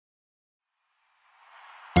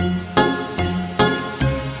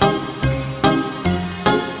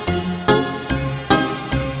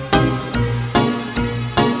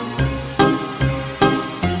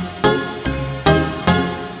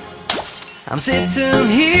I'm sitting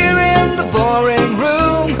here in the boring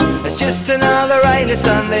room. It's just another rainy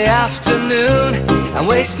Sunday afternoon. I'm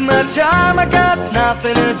wasting my time, I got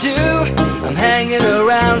nothing to do. I'm hanging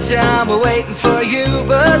around town, we're waiting for you,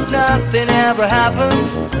 but nothing ever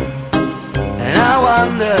happens. And I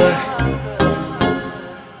wonder,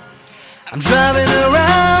 I'm driving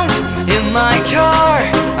around in my car.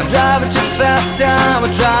 I'm driving too fast, I'm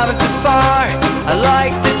driving too far. I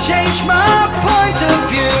like to change my point of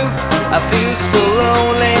view. I feel so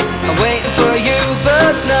lonely, I'm waiting for you,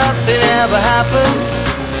 but nothing ever happens.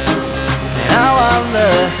 And I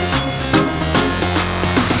wonder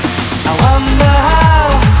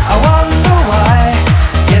how, I wonder why.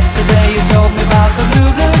 Yesterday you told me about the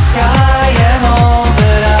blue, blue sky, and all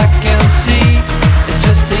that I can see is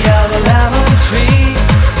just a yellow lemon tree.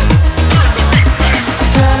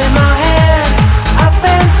 I'm turning my head up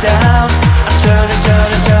and down. I'm turning,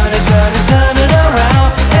 turning, turning, turning, turning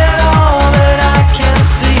around, and all that I can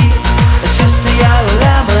see is just a yellow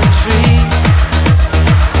lemon tree.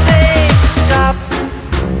 Say stop,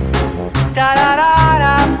 da da da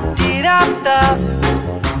da, dee da da,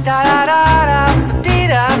 da da da da, dee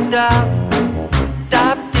da da, da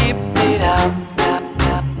dee dee da, da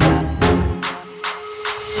da da.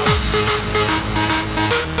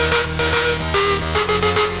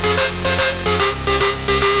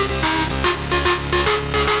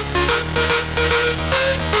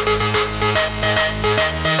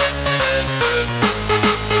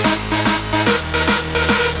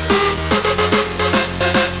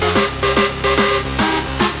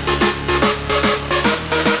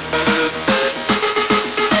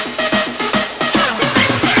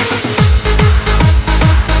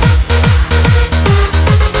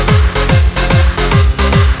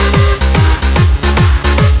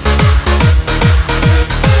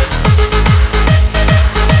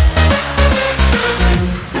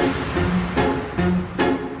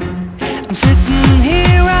 I'm sitting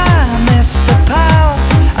here, I miss the power.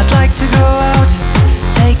 I'd like to go out,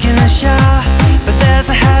 taking a shower, but there's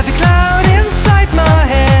a heavy cloud inside my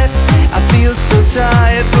head. I feel so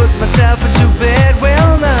tired, put myself into bed.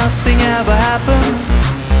 Well, nothing ever happens,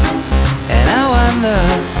 and I wonder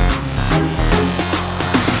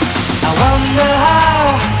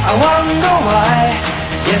how, I wonder why.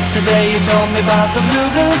 Yesterday you told me about the blue,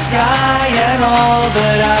 blue sky, and all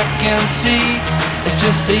that I can see it's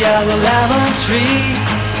just a yellow lemon tree.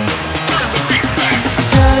 I'm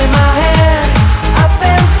turning my head up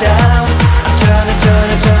and down. I'm turning,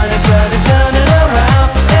 turning, turning, turning, turning around,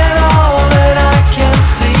 and all that I can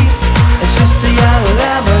see is just a yellow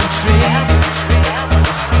lemon tree.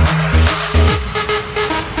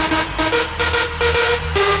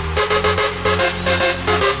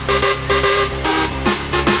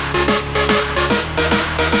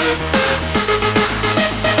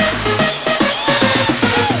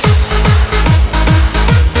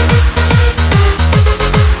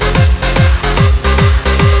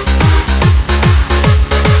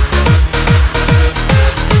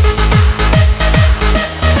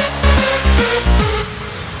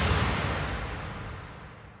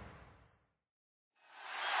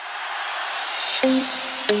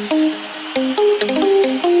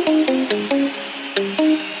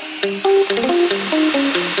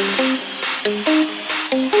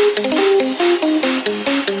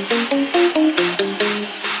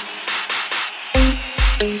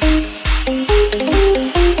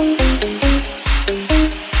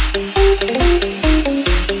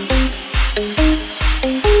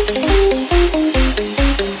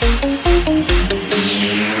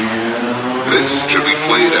 This should be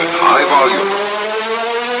played at high volume.